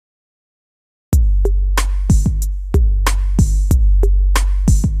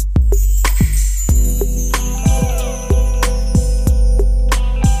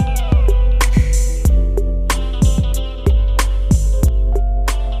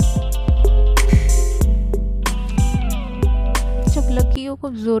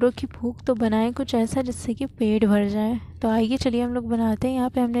आपको ज़ोरों की भूख तो बनाएं कुछ ऐसा जिससे कि पेट भर जाए। तो आइए चलिए हम लोग बनाते हैं। यहाँ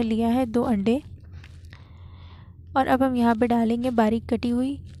पे हमने लिया है 2 अंडे और अब हम यहाँ पे डालेंगे बारीक कटी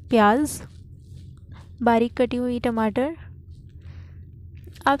हुई प्याज, बारीक कटी हुई टमाटर।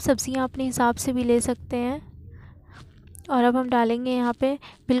 आप सब्जियाँ अपने हिसाब से भी ले सकते हैं। और अब हम डालेंगे यहाँ पे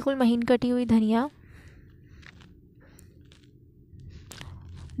बिल्कुल महीन कटी हुई धनिया।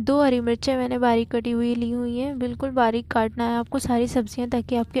 2 हरी मिर्चें मैंने बारीक कटी हुई ली हुई हैं। बिल्कुल बारीक काटना है आपको सारी सब्जियां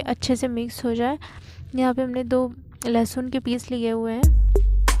ताकि आपके अच्छे से मिक्स हो जाए। यहाँ पे हमने 2 लहसुन के पीस लिए हुए हैं।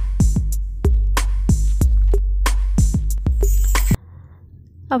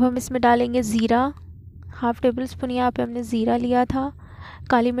 अब हम इसमें डालेंगे ज़ीरा, हाफ़ टेबल स्पून यहाँ पे हमने ज़ीरा लिया था।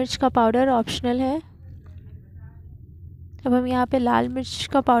 काली मिर्च का पाउडर ऑप्शनल है। अब हम यहाँ पे लाल मिर्च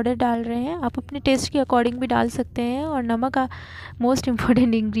का पाउडर डाल रहे हैं। आप अपने टेस्ट के अकॉर्डिंग भी डाल सकते हैं। और नमक का मोस्ट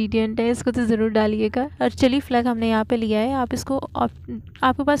इम्पॉर्टेंट इंग्रेडिएंट है, इसको तो ज़रूर डालिएगा। और चिली फ्लेक्स हमने यहाँ पे लिया है। आप इसको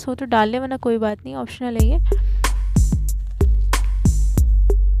आपके पास हो तो डाल लें, वरना कोई बात नहीं, ऑप्शनल है ये।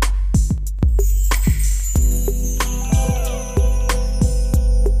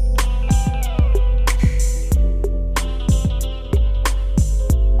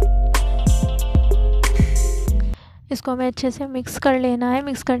 इसको हमें अच्छे से मिक्स कर लेना है।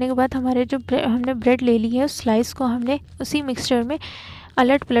 मिक्स करने के बाद हमारे जो हमने ब्रेड ले ली है उस स्लाइस को हमने उसी मिक्सचर में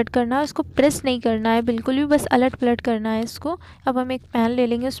अलट पलट करना है। उसको प्रेस नहीं करना है बिल्कुल भी, बस अलट पलट करना है इसको। अब हम एक पैन ले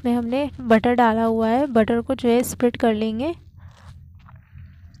लेंगे, उसमें हमने बटर डाला हुआ है। बटर को जो है स्प्रेड कर लेंगे।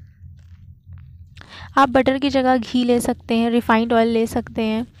 आप बटर की जगह घी ले सकते हैं, रिफाइंड ऑयल ले सकते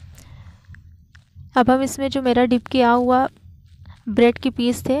हैं। अब हम इसमें जो मेरा डिप किया हुआ ब्रेड के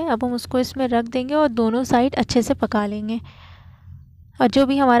पीस थे, अब हम उसको इसमें रख देंगे और दोनों साइड अच्छे से पका लेंगे। और जो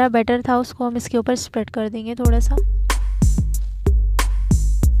भी हमारा बैटर था उसको हम इसके ऊपर स्प्रेड कर देंगे थोड़ा सा।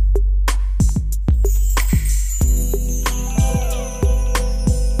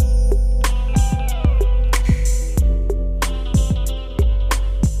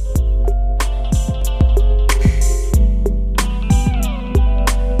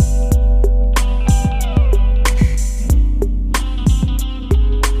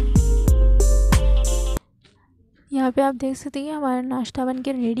 यहाँ पे आप देख सकते हैं हमारा नाश्ता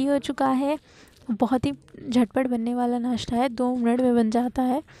बनके रेडी हो चुका है। बहुत ही झटपट बनने वाला नाश्ता है, 2 मिनट में बन जाता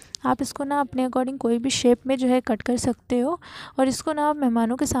है। आप इसको ना अपने अकॉर्डिंग कोई भी शेप में जो है कट कर सकते हो। और इसको ना आप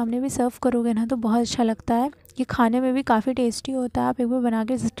मेहमानों के सामने भी सर्व करोगे ना तो बहुत अच्छा लगता है। ये खाने में भी काफ़ी टेस्टी होता है। आप एक बार बना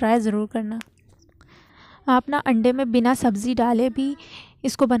के ट्राई ज़रूर करना। आप ना अंडे में बिना सब्ज़ी डाले भी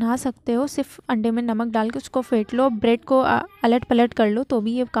इसको बना सकते हो। सिर्फ अंडे में नमक डाल के उसको फेंट लो, ब्रेड को अलट पलट कर लो तो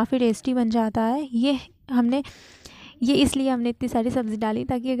भी ये काफ़ी टेस्टी बन जाता है। ये इसलिए हमने इतनी सारी सब्ज़ी डाली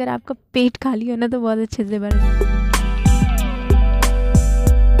ताकि अगर आपका पेट खाली हो ना तो बहुत अच्छे से बने।